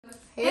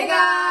Hey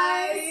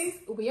guys!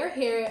 We are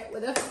here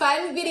with a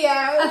fun video.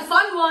 A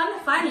fun one,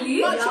 finally.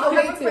 Y'all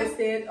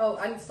requested. Oh,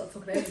 I need to stop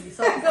talking over you.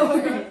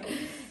 Sorry.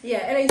 Yeah,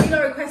 and then you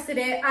requested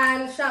it,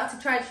 and shout out to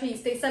Try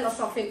Treats. They sent us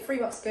something 3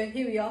 months ago.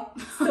 Here we are,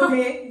 still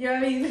here. You know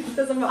what I mean? It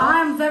doesn't matter.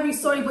 I'm very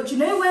sorry, but you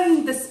know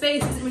when the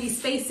space isn't really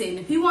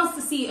spacing? Who wants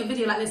to see a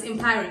video like this in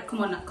pirate?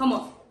 Come on now, come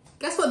on.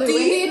 Guess what? We're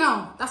here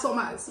now. That's what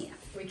matters. Yeah.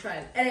 We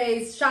tried.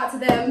 Anyways, shout out to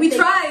them. We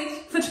tried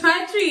for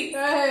Try Treats.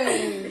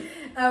 Hey.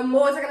 What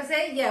was I gonna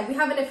say? Yeah, we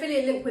have an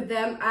affiliate link with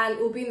them, and it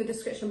will be in the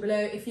description below.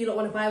 If you don't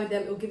want to buy with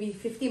them, it will give you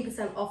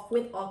 15% off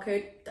with our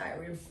code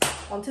diaryroom.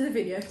 Onto the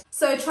video.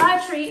 So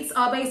Try Treats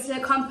are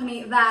basically a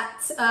company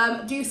that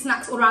do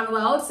snacks all around the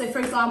world. So for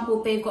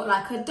example, they've got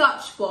like a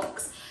Dutch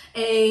box,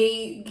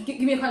 give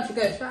me a country,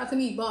 go. Shout out to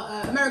me,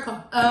 but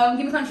America.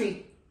 Give me a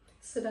country.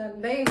 Sudan.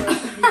 They ain't I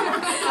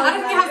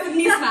don't think you have to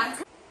be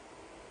snacks.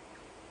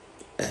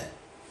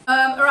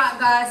 Alright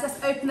guys,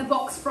 let's open the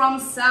box from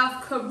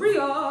South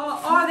Korea.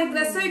 Oh,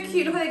 they're so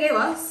cute. Look what they gave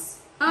us.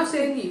 I'm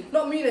showing you.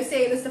 Not Muna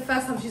saying this is the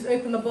first time she's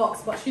opened the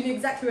box, but she knew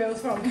exactly where it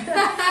was from.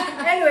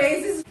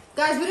 Anyways, this is...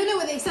 Guys, we don't know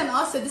what they sent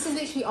us, so this is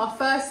literally our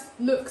first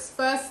looks.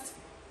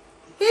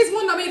 Here's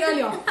one I made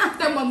earlier.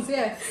 Them ones,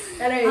 yeah.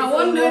 Anyways, I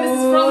wonder where this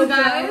is from,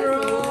 guys.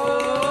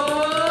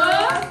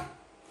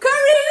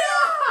 Korea!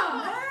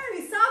 No,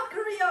 South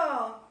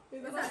Korea.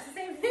 That's the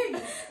same thing.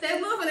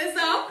 There's more for this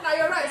stuff. No,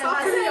 you're right, South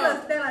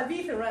Korea. They're like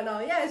beefing right now.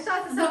 Yeah,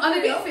 shout out to No, South are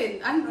they Korea.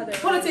 beefing? And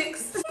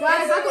politics.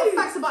 Guys, I got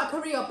facts about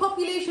Korea.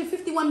 Population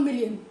 51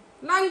 million.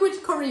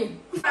 Language Korean.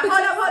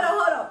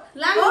 Hold up.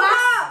 Language.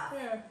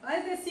 Yeah. Why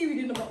is there seaweed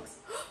in the box?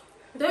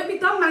 Don't be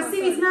dumb, man.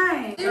 Seaweed's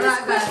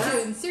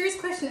nice. Serious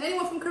question.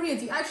 Anyone from Korea,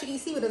 do you actually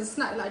eat seaweed as a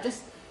snack? Like,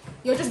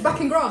 you're just back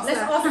in grass? Let's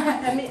like.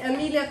 ask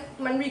Amelia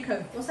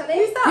Manrico. What's her name?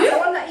 Who's that? The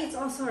one that eats.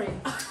 Oh, sorry.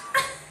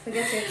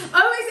 Forget it.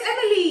 Oh, it's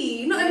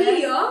Emily, not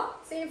Amelia.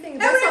 Same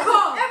thing.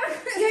 Erica!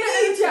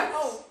 Yeah, Egypt.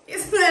 Oh.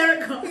 It's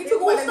Erica. We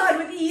took all side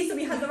with E, so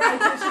we had the right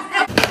intention.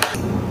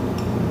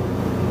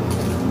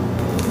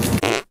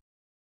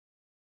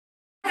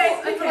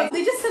 Okay.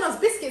 They just sent us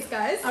biscuits,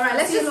 guys. All right,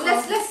 let's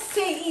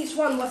say each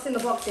one what's in the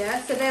box. Yeah.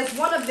 So there's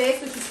one of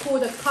this which is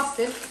called a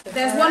custard.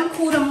 There's one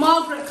called a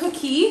Margaret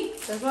cookie.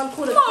 There's one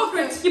called a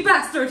Margaret, you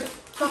bastard.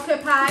 choco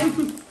pie. And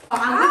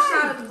we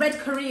shout out Red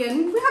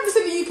Korean We have this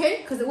in the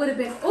UK. because it would have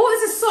been. Oh,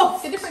 this is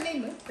soft. It's a different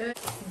name, though.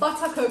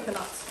 Butter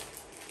coconut.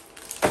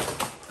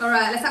 All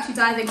right, let's actually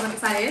dive in because I'm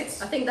excited.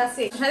 I think that's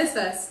it. Try this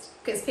first.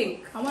 Okay, it's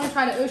pink. I want to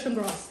try the ocean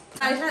grass.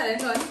 Try it.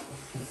 Go on.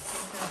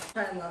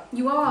 Trying that.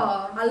 You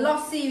are. I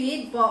love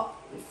seaweed, but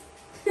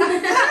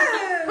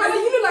Hannah,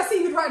 you look like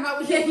seaweed right now.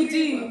 Yeah, you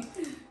do.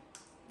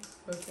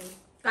 okay.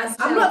 That's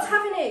I'm not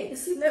having it.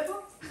 It's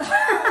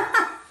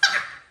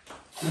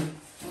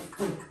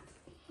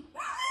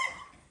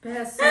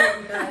bare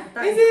salty, guys.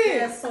 That Is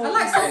bare it? salty. I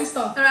like salty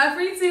stuff. All right,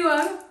 3, 2,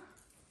 1.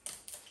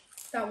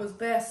 That was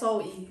bare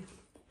salty.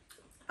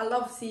 I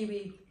love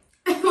seaweed.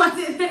 What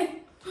did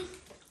they?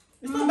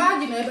 It's not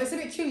bad, you know, but it's a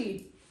bit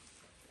chewy.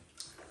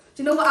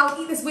 Do you know what? I'll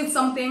eat this with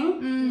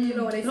something. You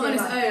know what they say Not on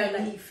its about own. people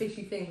that eat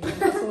fishy things.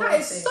 That's all I That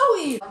is say.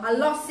 salty. I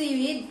love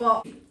seaweed,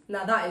 but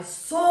now that is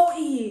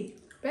salty.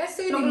 Bare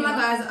salty. Not gonna lie,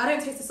 guys. I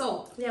don't taste the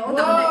salt. Yeah, on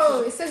that one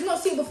Whoa, next. it says not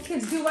suitable for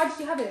kids. Dude, why did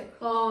you have it?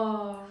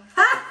 Oh.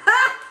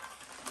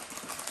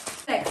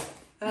 Next.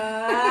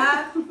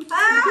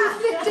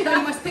 Chicken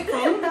you must pick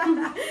from.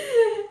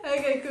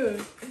 Okay, cool.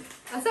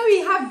 I said we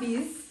have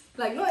these,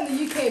 like not in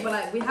the UK, but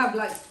like we have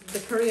like the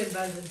Korean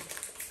version.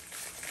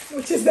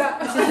 Which is that?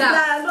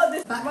 Nah, not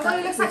this. That- My that God,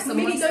 it looks looks like like some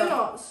mini monster.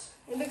 donuts.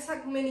 It looks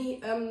like mini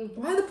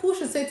Why are the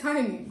portions so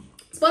tiny?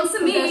 Sponsor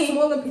They're me.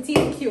 small and petite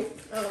and cute.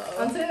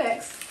 On to the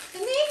next.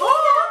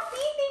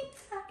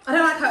 I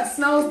don't like how it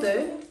smells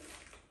though.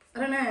 I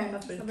don't know.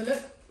 Have a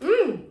look.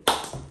 Mmm.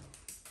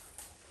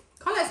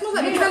 Can't it smells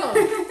like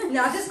Nutella?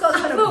 Yeah, I just got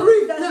kind of thought-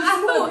 brewed. That's no, just I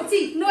small thought- and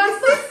petite. No, I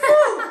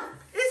thought.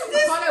 It's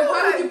this.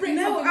 Why would you bring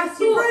No, something I this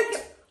see small? broke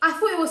it. I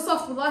thought it was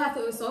soft, but I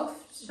thought it was soft.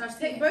 Should I just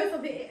Take take both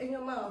of it in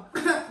your mouth.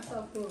 That's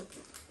so cool.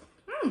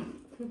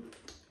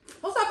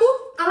 What's that called?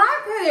 I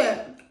like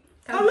it.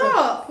 Oh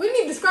look. We didn't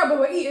even describe what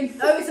we're eating.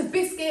 Oh, it's a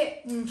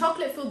biscuit,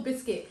 chocolate filled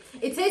biscuit.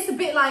 It tastes a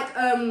bit like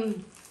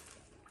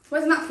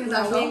Where's the napkins? No,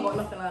 we ain't Actually? got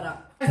nothing like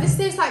that. This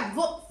tastes like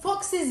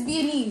Fox's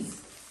Viennese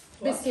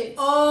biscuits.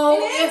 Oh,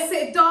 It is. yes, it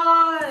It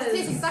does.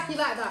 tastes exactly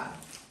like that.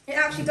 It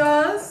actually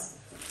does.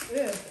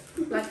 Yeah.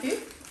 Like who?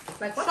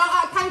 Like Shout what?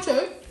 out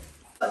Pancho.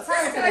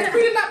 Like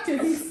free the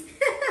napkins.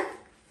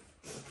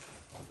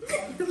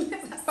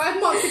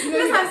 5 months. If you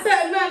Let's know have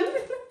certain men.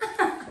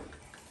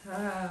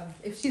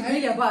 If she's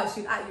really about it,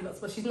 she'd at you lots,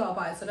 but she's not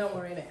about it, so don't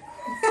worry, innit?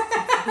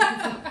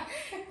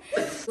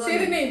 Say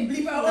the name. Bleep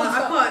it out. No,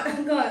 I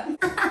can't.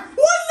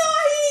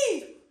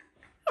 Wallahi!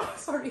 Oh,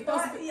 sorry. That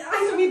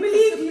was We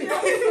believe you.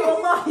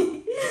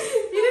 Wallahi.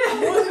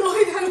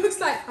 Wallahi, that looks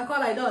like. I can't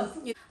lie, it does.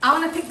 I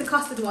want to pick the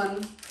custard one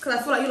because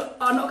I feel like you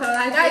are not gonna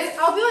like Guys, it.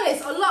 I'll be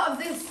honest, a lot of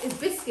this is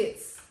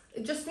biscuits.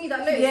 It just me that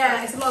notice.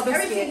 Yeah, it's a lot of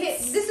Everything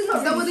biscuits. hits. This is not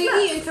Is that what really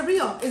they snacks. eat in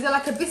Korea? Is there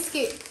like a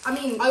biscuit? I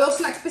mean, Are your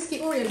snacks biscuit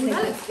that oriented?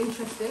 looks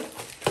interesting.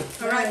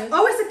 Alright.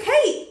 Oh, it's a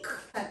cake.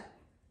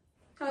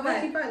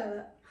 actually fine like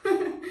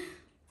that.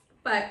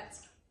 But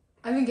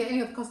I didn't get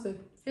any of the custard.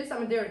 Here's that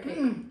Madeira cake.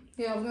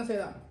 Yeah, I was gonna say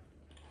that.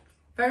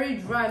 Very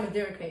dry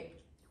Madeira cake.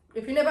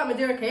 If you know about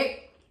Madeira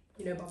cake,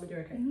 you know about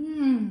Madeira cake.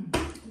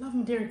 Love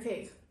Madeira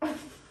cake.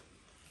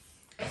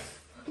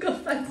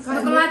 God, thanks. I'm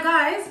not gonna lie,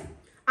 guys.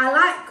 I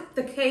like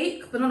the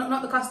cake, but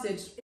not the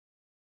custard.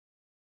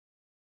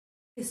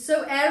 It's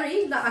so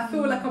airy that I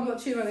feel like I'm not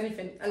chewing on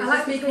anything, and I it's like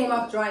just making the my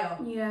mouth drier.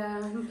 Yeah.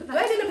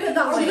 Where did I put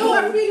that You one? know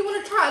what I really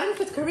want to try? I don't know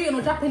if it's Korean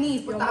or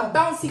Japanese, but Your that mum.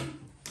 bouncy.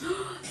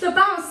 The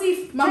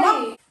bouncy. My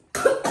mum. cake.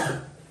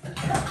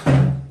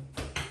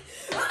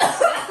 That's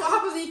what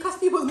happens when you cuss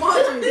people's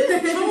margins.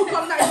 Choke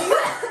on that.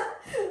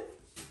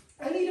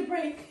 I need a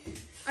break.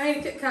 I need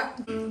a Kit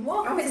Kat.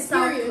 Welcome to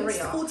South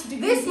Korea.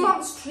 This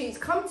month's treats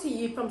come to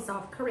you from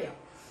South Korea.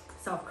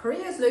 South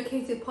Korea is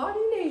located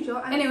partly in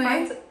Asia and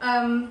Anyway,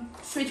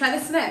 should we try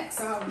this next?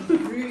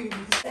 rude.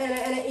 and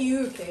an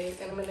EU cake.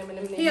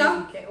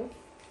 Here.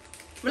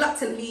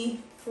 Reluctantly,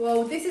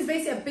 Well, this is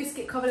basically a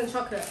biscuit covered in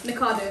chocolate.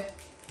 Mikado.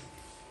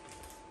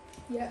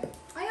 Yeah.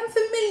 I am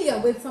familiar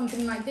with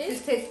something like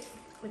this. This tastes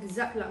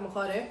exactly like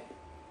Mikado,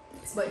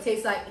 but it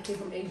tastes like it came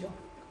from Asia.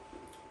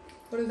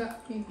 What does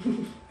that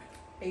mean?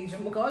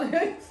 Asian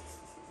Mikado.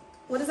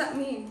 What does that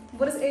mean?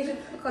 What does Asian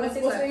Mikado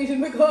taste What's like?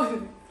 Asian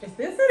McGarden? Just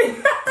this,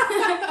 isn't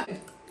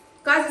it?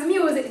 Guys, it's me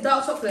or is it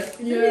dark chocolate?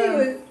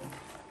 Yeah.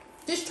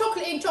 Just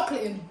chocolate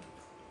in.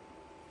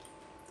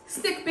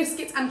 Stick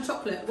biscuits and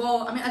chocolate.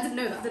 Well, I mean, I didn't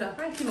know that, did I?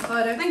 Thank you,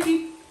 Mikado. Thank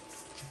you.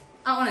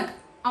 I don't want it.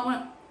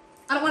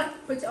 I don't want it.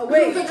 Put it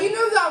away. But you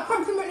know that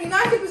approximately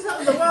 90%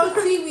 of the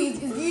world's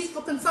seaweed is used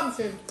for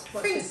consumption. I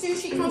Watch think this.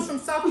 sushi comes from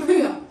South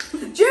Korea.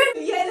 During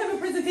the year 11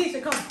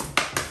 presentation, come.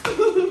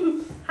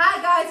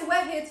 Hi guys,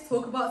 we're here to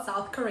talk about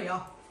South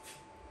Korea.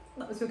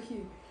 That was so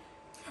cute.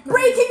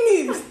 Breaking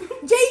news!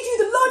 Jeju,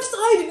 the largest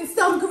island in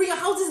South Korea,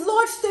 houses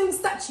large stone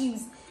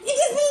statues. It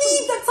is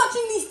believed that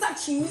touching these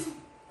statues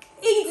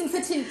aids in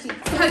fertility.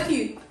 How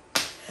cute.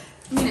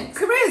 Minutes.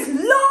 Korea's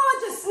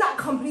largest snack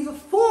companies were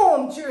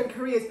formed during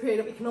Korea's period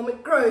of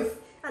economic growth.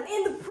 And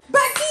in the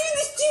Back to you in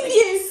the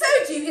studio!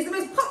 Soju is the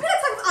most popular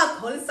type of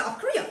alcohol in South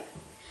Korea.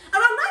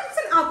 Around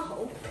 90%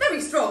 alcohol,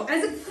 very strong,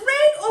 and is a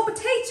grain or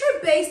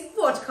potato-based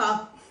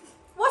vodka.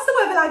 What's the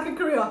weather like in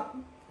Korea?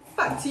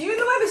 Back to you in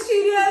the weather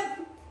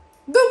studio.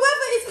 The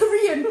weather is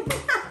Korean.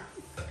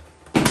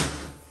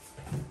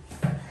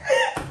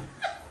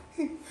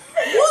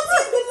 What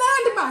is the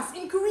landmass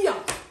in Korea?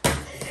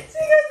 She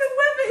goes, the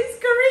weather is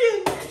Korean.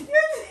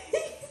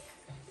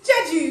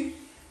 Jeju.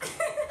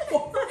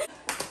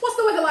 What's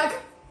the weather like?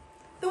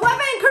 The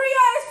weather in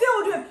Korea is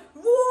filled with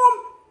warm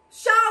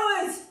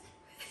showers.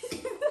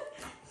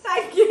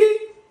 Thank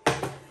you.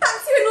 Back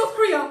to you in North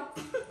Korea.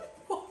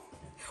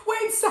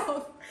 We're in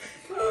South.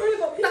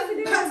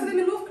 Back to them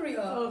in North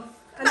Korea. Oh,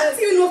 Back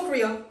to you in North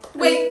Korea.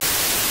 Wait.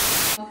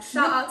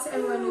 Shout out to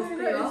everyone in North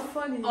Korea. It's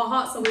funny. Our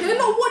hearts are with They're you.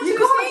 not watching You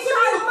this. can't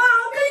shut your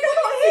mouth. They're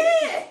not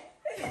here.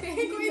 They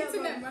ain't got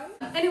internet,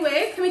 man.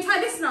 Anyway, can we try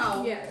this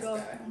now? Yeah, let's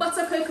go.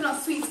 Butter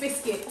coconut sweet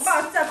biscuits.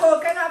 Butter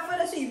coconut for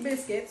the sweet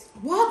biscuits.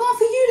 What about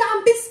for you, like,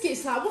 and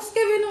biscuits? Like, what's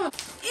going on?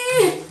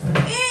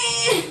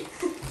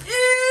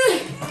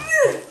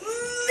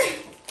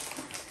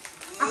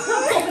 I'm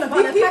not talking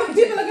about the People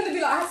packaging. are gonna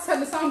be like, I have to turn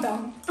the sound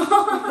down. No,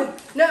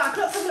 I'm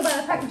not talking about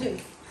the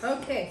packaging.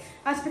 Okay,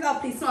 I have to pick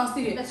up, please. It's not our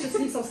studio. let's just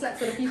leave some snacks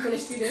for the people in the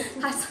studio.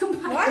 Hi,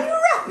 somebody. Why are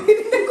you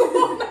rapping? Come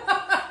on.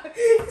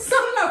 You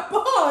sound like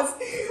bars.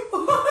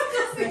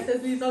 Let's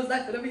just leave some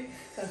snacks for the people.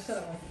 Oh, shut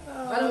up,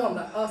 man. I don't want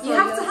that. Oh, sorry, You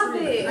have to that's have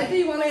rude. it. I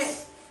do want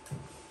it.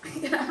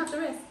 You don't have the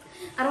rest.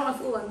 I don't want a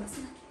full one.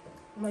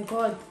 Oh my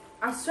god.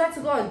 I swear to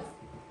God.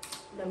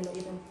 Let me not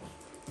even.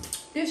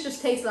 This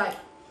just tastes like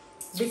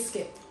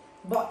biscuit.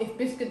 But if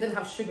biscuit didn't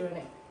have sugar in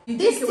it. This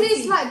drink it with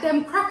tastes tea. like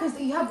them crackers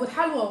that you have with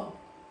halwa.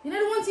 You know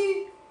the ones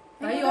you...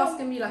 Are you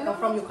asking me like I'm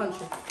from your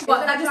country?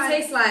 But that just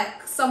tastes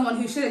like someone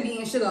who shouldn't be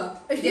eating sugar.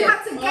 If you Yeah.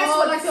 had to guess Oh,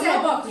 what like I your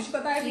said. mother. She's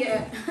got diabetes.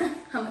 Yeah.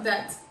 I'm like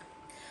that.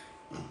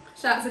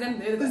 Shout out to them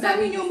though. Does that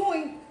mean you're more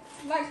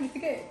likely to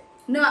get it?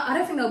 No, I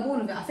don't think they were born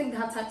with it. I think they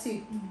had type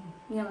 2.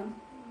 Yeah, man.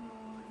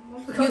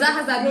 Your dad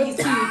has diabetes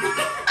too.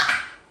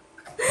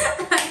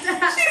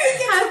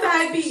 Has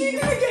diabetes. She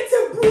didn't get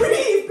to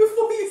breathe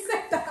before you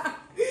said that.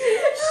 She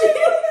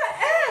didn't get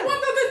air. What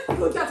the...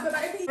 Your dad's got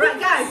diabetes. Right,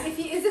 guys.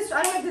 Is this?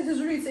 I don't know if this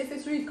is rude. So if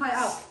it's rude, cut it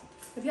out.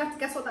 If you have to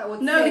guess what that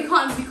would No, say. we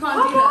can't do Come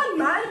that. on,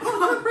 man.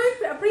 Come on,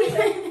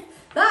 appreciate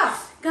that.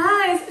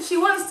 Guys, she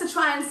wants to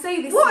try and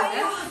say this. What?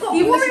 Yeah? Oh,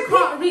 Even though what she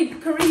can't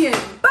read Korean.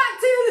 Back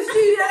to the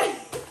studio.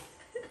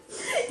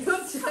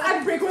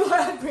 Ad break, we're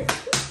ad break.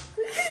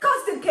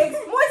 Custard cakes,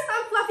 moist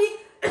and fluffy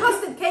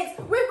custard cakes,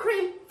 whipped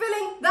cream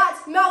filling that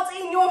melt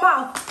in your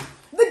mouth.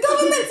 The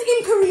government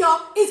in Korea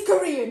is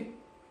Korean.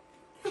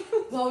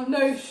 Well,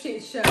 no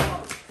shit,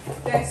 Sherlock.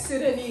 They're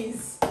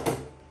Sudanese.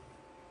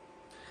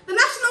 The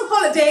national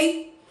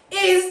holiday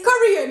is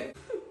Korean.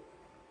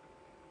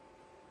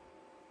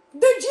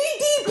 The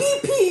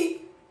GDP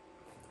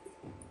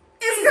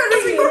is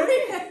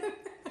Korean.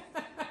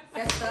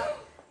 Guess that.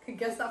 Could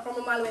guess that from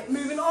a mile away.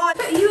 Moving on.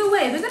 Put you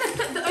away. We're gonna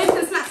put the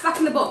open snacks back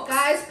in the box.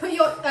 Guys, Guys, put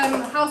your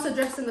house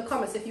address in the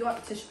comments if you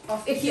want to.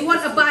 If you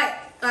want a bite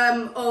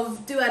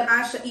of Dua and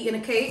Aisha eating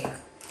a cake,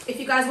 if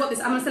you guys want this,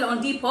 I'm gonna sell it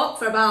on Depop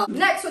for about.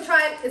 Next we're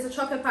trying is a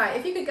chocolate pie.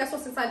 If you could guess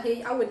what's inside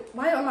here, I would.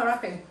 Why am I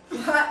rapping?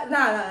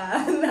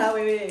 Nah.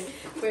 Wait.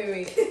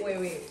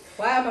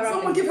 Why am I rapping?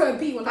 Someone give her a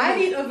beat. I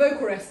need a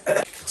vocal rest.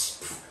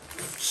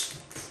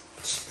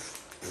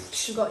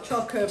 We got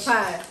chocolate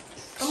pie.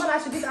 Come on,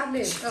 I should do that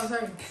lid. Oh,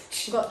 sorry.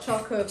 We got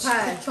chocolate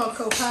pie.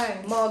 Choco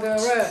pie.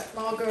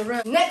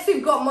 Margaret. Next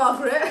we've got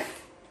Margaret.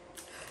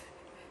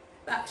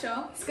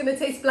 Thatcher. It's gonna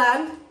taste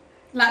bland.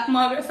 Like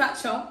Margaret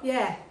Thatcher.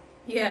 Yeah.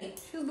 Yeah.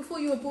 She was before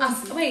you were born.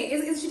 Wait,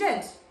 is she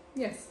dead?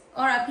 Yes.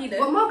 R.I.P. though.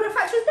 Well, Margaret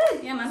Thatcher's dead.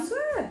 Yeah, man. I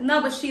swear.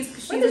 No, but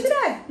she's When did she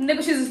die? No,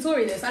 but she's a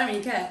Tory though, so I don't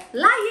really care.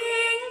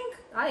 Lying.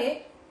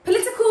 Aye.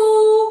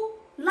 Political.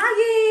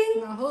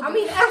 Lying. Now, hold I on.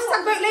 mean,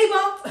 Hashtag vote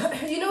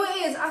Labour. you know what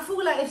it is? I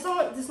feel like if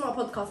someone, this is not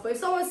a podcast, but if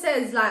someone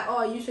says like,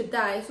 oh, you should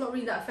die, it's not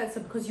really that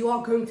offensive because you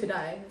are going to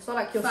die. It's not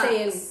like you're Facts.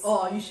 saying,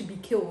 oh, you should be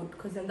killed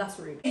because then that's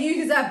rude. You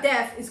deserve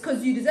death, it's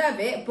because you deserve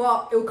it,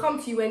 but it will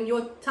come to you when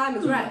your time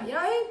is right, you know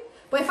what I mean?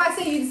 But if I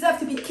say you deserve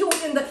to be killed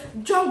in the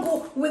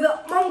jungle with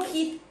a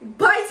monkey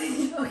biting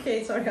you,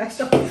 okay, sorry, I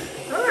shot.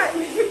 Alright,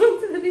 moving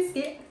on to the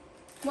biscuit.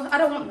 Well, I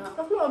don't want that.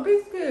 That's not a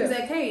biscuit. Is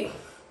it okay?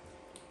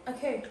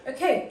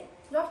 Okay.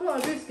 That's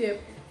not a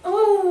biscuit.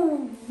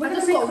 Oh, I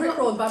just got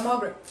rickrolled by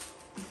Margaret.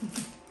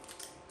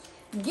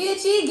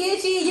 Gitchy,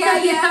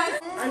 yeah.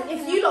 And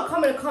if you lot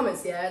comment in the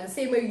comments, yeah, the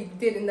same way you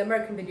did in the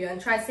American video and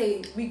try to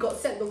say we got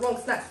sent the wrong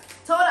snacks,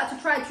 tell that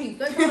to try treats,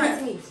 don't tell that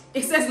to me.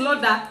 It says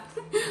Loda.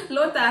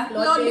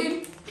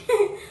 Lordin.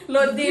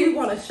 You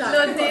want a shot.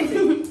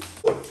 Lordin.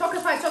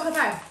 Chocolate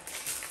pie.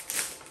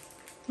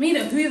 Me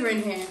the Hoover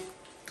in here.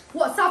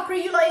 What, South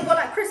Korea, you lot ain't got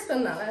like crisp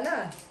and that, like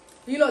nah.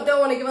 You lot don't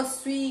want to give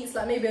us sweets,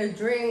 like maybe a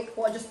drink,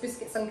 or just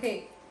biscuits and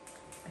cake.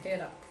 I hear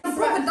that. My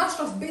brother dashed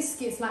us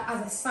biscuits like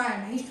as a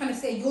sign. He's trying to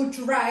say you're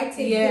dry.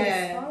 Take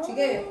Yeah. this. Do you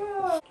get it?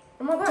 Oh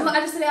my I god.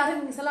 just said I don't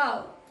think it's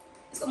allowed.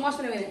 It's got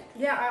marshmallow in it.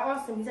 Yeah, I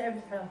asked him, he said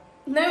everything.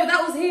 No,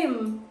 that was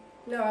him.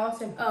 No, I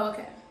asked him. Oh,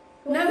 okay.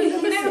 What No, did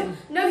you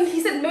listen?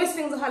 he said most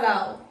things are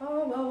halal.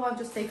 Oh, well, I've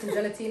just taken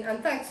gelatin,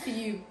 and thanks to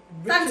you.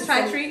 Thanks,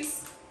 Try Richardson.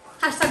 Treats.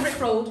 Hashtag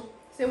Rickrolled.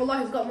 Say Wallah,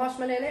 he's got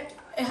marshmallow in it.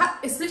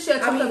 It's literally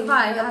a chocolate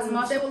pie that has Say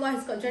marshmallow. Wallah,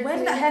 he's got gelatin Where did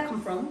in that it. hair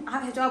come from? I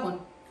have a hijab on.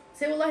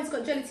 Say Wallah, he's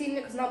got gelatin in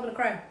it because now I'm going to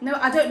cry. No,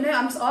 I don't know.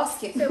 I'm just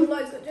asking. Say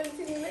Wallah, he's got gelatin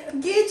in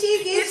it.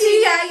 Gitchy,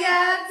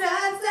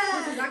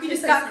 You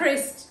just got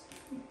crisped.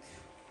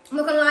 I'm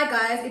not gonna lie,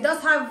 guys. It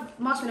does have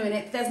marshmallow in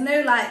it. There's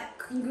no like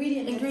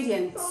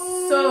ingredients.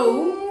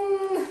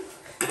 So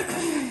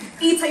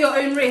eat at your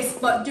own risk.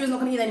 But June's not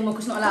gonna eat it anymore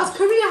because she's not Does allowed.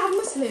 Korea have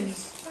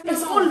Muslims?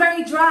 It's all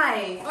very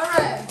dry.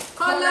 Alright.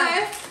 Can't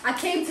lie. I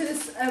came to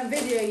this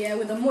video, yeah,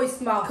 with a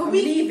moist mouth. Can I'm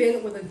we-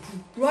 leaving with a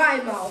dry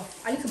mouth.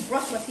 I need to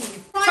brush my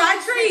teeth.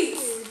 Try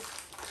treats.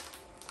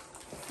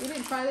 You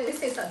didn't try This this?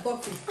 tastes like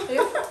dog food.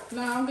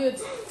 No, I'm good.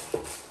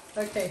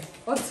 Okay,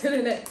 on to the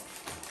next.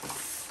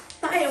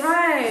 That ain't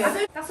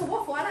right. That's a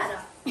waffle, I like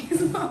that.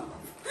 It's not.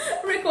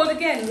 Record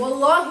again.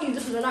 Wallahi,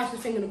 this is the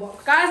nicest thing in the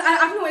box. Guys, I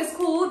don't know what it's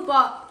called,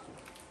 but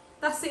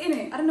that's it,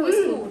 innit? I don't know what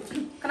it's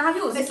called. Can I have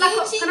yours? It's like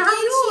Can I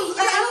have yours?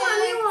 yeah, I don't want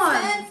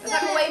anyone. It's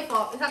like a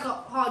wafer. It's like a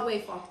hard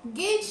wafer.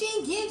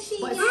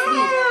 Gitchy, But it's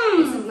yeah.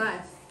 sweet. This is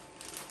nice.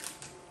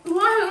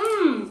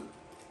 Why?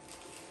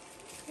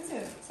 Is it?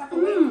 It's like a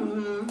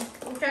wing.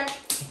 Okay.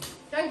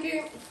 Thank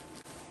you.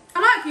 I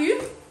like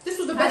you. This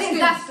was the I best think thing.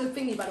 that's the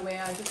thingy, by the way.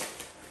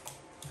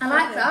 I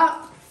like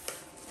that.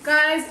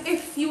 Guys,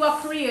 if you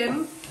are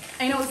Korean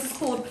and you know what this is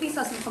called, please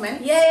tell us in the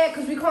comments. Yeah,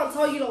 because we can't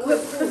tell you lot what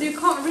it's Because called. you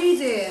can't read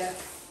it.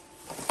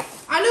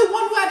 I know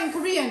one word in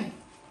Korean.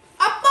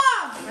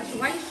 Appa! Actually,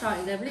 why are you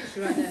shouting? They're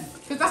literally right there.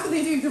 Because that's what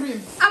they do in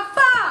Korean.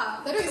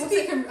 Appa! They don't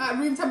speak at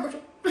room temperature.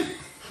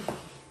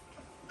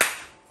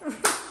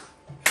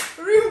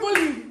 Room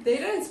volume. They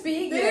don't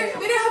speak. They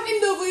don't have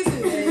indoor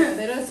voices. Yeah,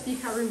 they don't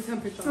speak at room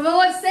temperature. Well,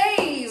 what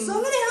same? So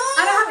many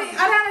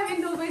I don't have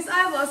indoor voice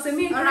either, so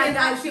me and Korean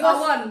actually are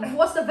one.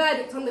 What's the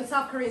verdict on the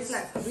South Korean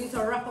snacks? Because we need to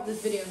wrap up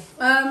this video. Do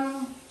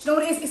you know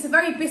what it is? It's a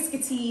very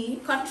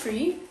biscuity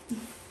country.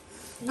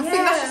 I think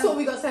that's just what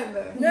we got sent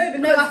though. No, because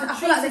No, I the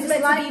feel like treats they is just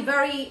meant to like- be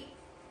very.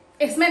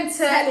 It's meant to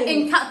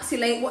Telling.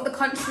 encapsulate what the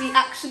country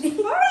actually.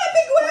 Alright,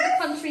 big What word.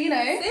 the country, you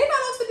know. Say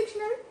that Oxford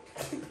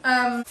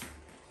Dictionary.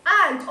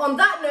 And on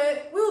that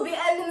note, we will be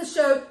ending the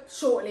show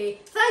shortly.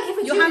 Thank you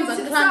for Your tuning hands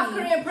into are the South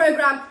clammy. Korean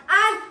program,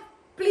 and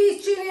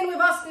please tune in with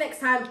us next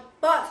time.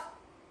 But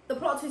the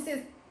plot twist is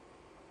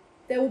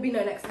there will be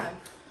no next time.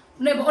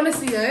 No, but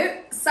honestly though,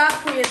 South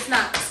Korean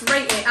snacks,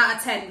 rate it out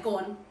of 10. Go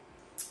on.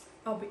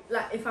 I'll be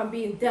like, if I'm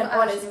being dead Not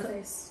honest, actually your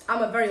 'cause face.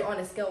 I'm a very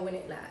honest girl when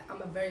it like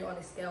I'm a very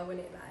honest girl when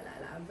it like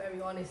I'm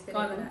very honest in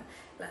Go it on.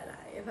 like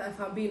if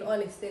I'm being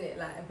honest in it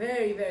like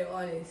very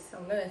honest,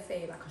 I'm gonna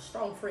say like a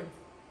strong 3.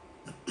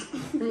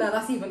 No,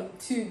 that's even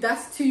 2.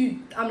 That's 2.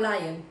 I'm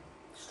lying.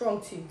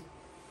 Strong 2.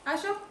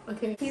 Aisha?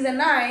 Okay. He's a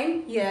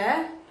 9,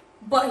 yeah,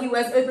 but he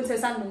wears open toe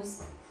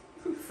sandals.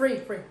 3.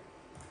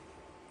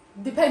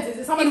 Depends. Is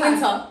it someone In like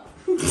winter.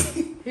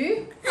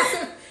 Who?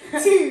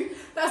 2?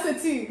 That's a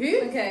 2.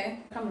 Who? Okay,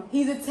 come on.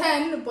 He's a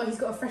 10, but he's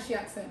got a freshie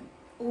accent.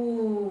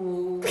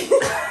 Ooh.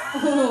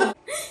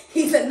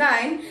 He's a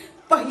 9,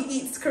 but he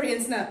eats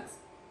Korean snacks.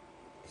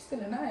 He's still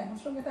a 9.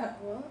 What's wrong with that?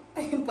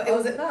 What? But it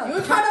was it that?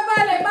 You're trying to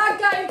violate my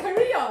guy in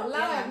Korea. Lie,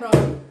 Yeah. bro.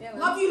 Yeah, man.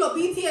 Love you lot,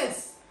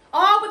 BTS.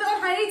 Oh, but they're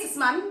on hiatus,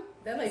 man.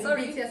 They're not even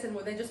Sorry. BTS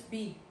anymore. They're just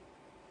B.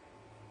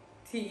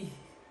 T.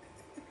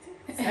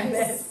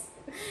 S.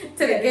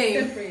 To the Yeah, game.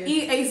 different.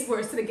 EA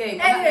Sports to the game.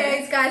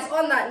 Anyways, guys,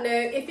 on that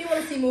note, if you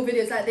want to see more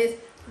videos like this,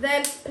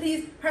 then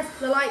please press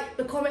the like,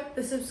 the comment,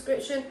 the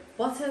subscription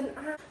button.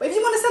 But if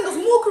you want to send us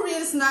more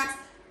Korean snacks,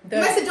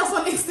 Don't. message us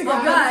on Instagram.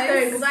 Oh,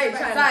 guys, Because I ain't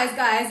trying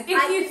guys,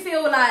 if you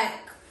feel like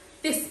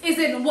this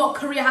isn't what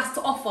Korea has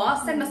to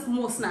offer, send us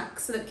more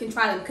snacks so that we can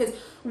try them. Because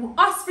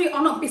us three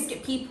are not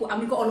biscuit people, and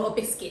we've got a lot of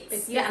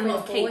biscuits, yeah, and a lot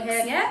of cakes,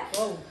 yeah.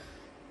 Whoa.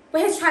 We're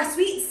here to try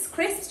sweets,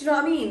 Chris. Do you know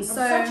what I mean? I'm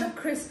such a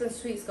crisp and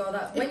sweet girl.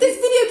 That If this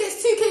video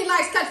gets 2K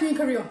likes, catch me in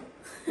Korea.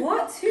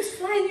 what? Who's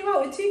flying you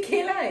out with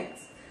 2K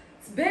likes?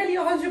 It's barely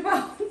 £100.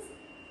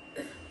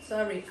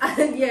 Sorry.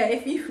 And yeah,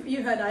 if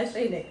you heard I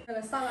saying it.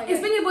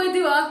 It's been your boy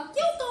Dua.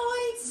 Yo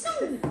guys, so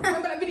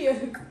remember that video?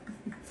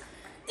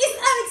 It's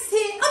Alex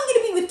here. I'm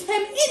gonna be with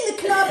Kem in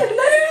the club.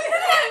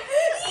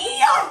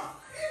 Yo!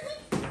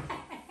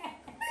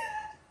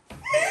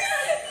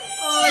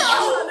 Oh, I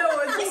don't know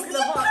what we're It's talking the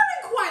about. very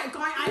quiet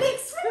guy,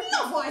 Alex, from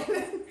Love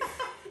Island.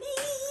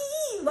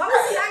 Why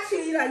was he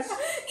actually like?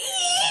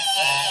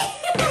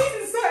 Please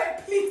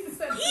insert, please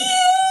insert.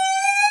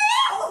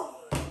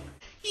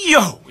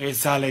 Yo,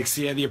 it's Alex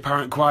here, the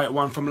apparent quiet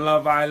one from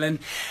Love Island.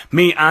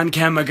 Me and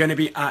Kem are gonna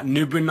be at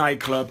Nubu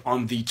nightclub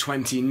on the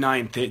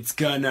 29th. It's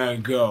gonna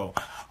go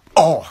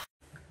off.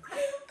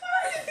 Guys,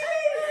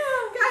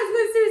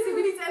 no, seriously,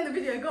 we need to end the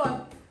video. Go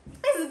on.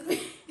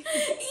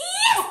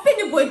 It's been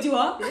your boy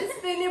Dua.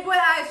 It's been your boy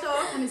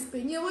Aisha. And it's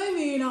been your boy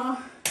Muna.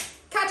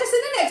 Catch us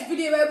in the next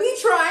video where we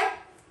try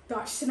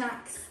Dutch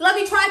snacks. Love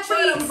you, try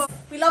treats.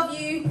 We love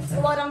you. So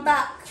well done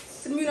back.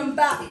 To the moon and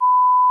back.